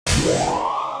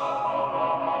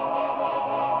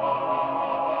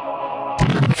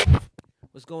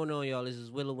What's going on, y'all? This is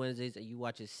Willa Wednesdays, and you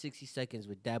watching 60 Seconds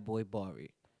with DatBoi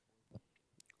Bari.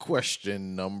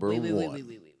 Question number one.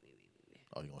 Wait.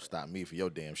 Oh, you gonna stop me for your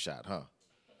damn shot, huh?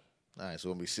 All right, so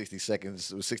it'll be 60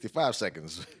 seconds, 65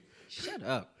 seconds. Shut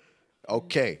up.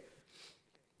 Okay.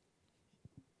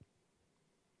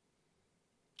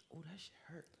 Oh, that shit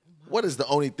hurt. Oh, What is the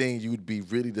only thing you'd be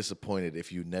really disappointed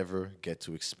if you never get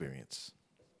to experience?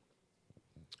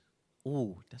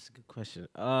 Ooh, that's a good question.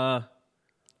 Damn.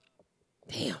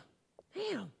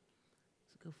 That's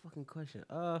a good fucking question.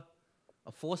 A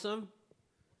foursome?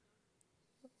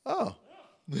 Oh.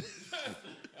 I went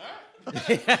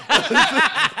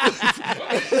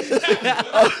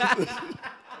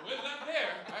not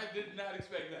there. I did not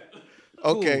expect that.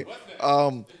 Okay.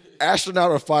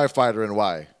 Astronaut or firefighter, and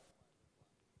why?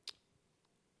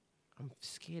 I'm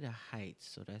scared of heights,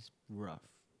 so that's rough.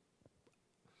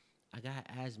 I got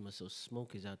asthma, so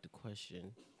smoke is out the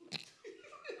question.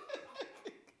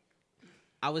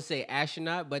 I would say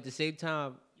astronaut, but at the same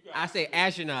time, I say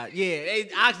astronaut. Yeah,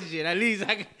 it's oxygen at least.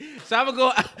 So I'm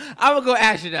gonna go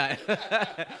astronaut.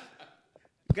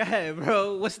 Go ahead,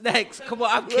 bro. What's next? Come on,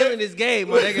 I'm killing this game,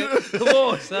 my nigga. Come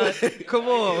on, son. Come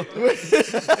on.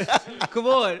 Come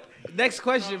on. Next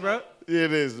question, bro. Yeah,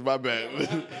 it is. My bad.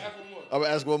 I'm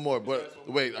gonna ask one more, but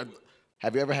wait.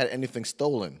 Have you ever had anything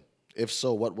stolen? If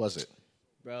so, what was it?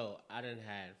 Bro, I done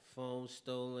had phones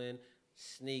stolen,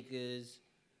 sneakers,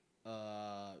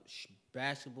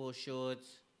 basketball shorts,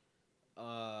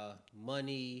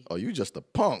 money. Oh, you just a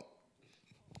punk.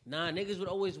 Nah, niggas would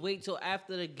always wait till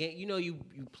after the game. You know, you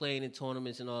playing in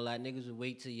tournaments and all that. Niggas would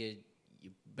wait till your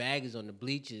bag is on the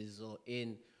bleachers or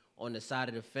on the side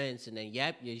of the fence and then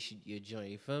yap your joint.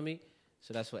 You feel me?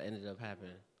 So that's what ended up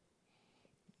happening.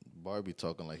 Barbie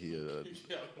talking like he a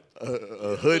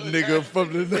hood nigga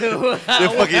from the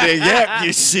fucking they yap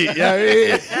your shit. Yeah,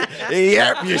 they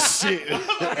yap your shit.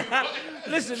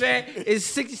 Listen, man, it's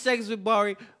 60 Seconds with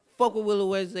Bari. Fuck with Willa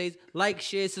Wednesdays. Like,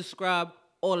 share, subscribe,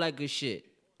 all that good shit.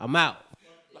 I'm out.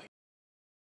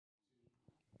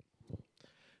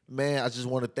 Man, I just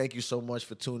want to thank you so much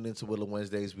for tuning into Willa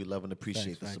Wednesdays. We love and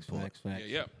appreciate the support. Facts.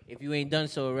 Yeah. If you ain't done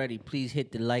so already, please hit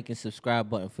the like and subscribe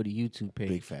button for the YouTube page.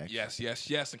 Big facts.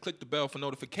 Yes. And click the bell for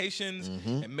notifications.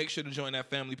 And make sure to join that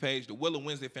family page, the Willa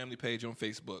Wednesday family page on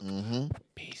Facebook. Mm-hmm.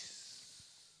 Peace.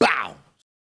 Bow.